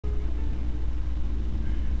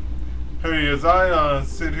Hey, as I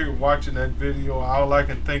sit here watching that video, all I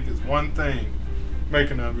can think is one thing: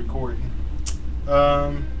 making a recording.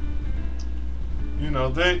 Um,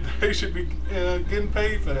 they should be getting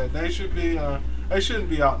paid for that. They shouldn't be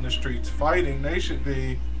out in the streets fighting. They should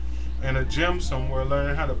be in a gym somewhere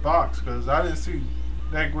learning how to box. Because I didn't see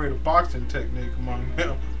that great a boxing technique among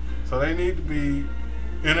them. So they need to be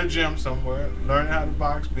in a gym somewhere learning how to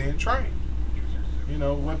box, being trained.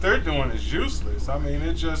 What they're doing is useless. I mean,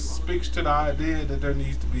 it just speaks to the idea that there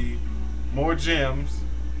needs to be more gyms,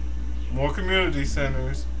 more community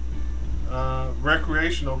centers,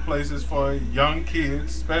 recreational places for young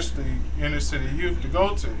kids, especially inner city youth, to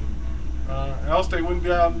go to. Else they wouldn't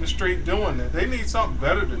be out in the street doing that. They need something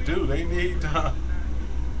better to do. They need,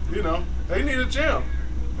 they need a gym.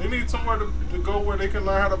 They need somewhere to go where they can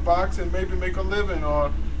learn how to box and maybe make a living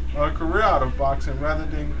or a career out of boxing rather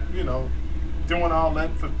than, doing all that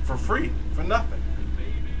for free, for nothing.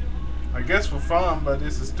 I guess for fun, but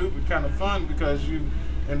it's a stupid kind of fun because you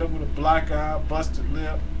end up with a black eye, busted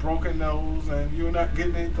lip, broken nose, and you're not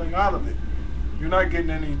getting anything out of it. You're not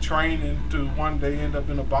getting any training to one day end up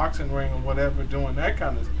in a boxing ring or whatever doing that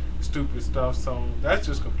kind of stupid stuff. So that's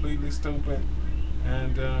just completely stupid.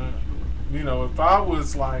 And, if I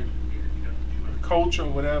was like a coach or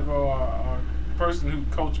whatever, or a person who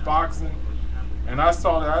coached boxing, and I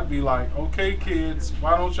saw that, I'd be like, okay, kids,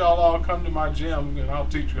 why don't y'all all come to my gym and I'll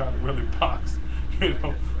teach you how to really box,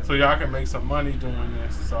 so y'all can make some money doing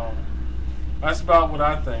this. So that's about what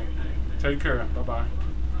I think. Take care. Bye-bye.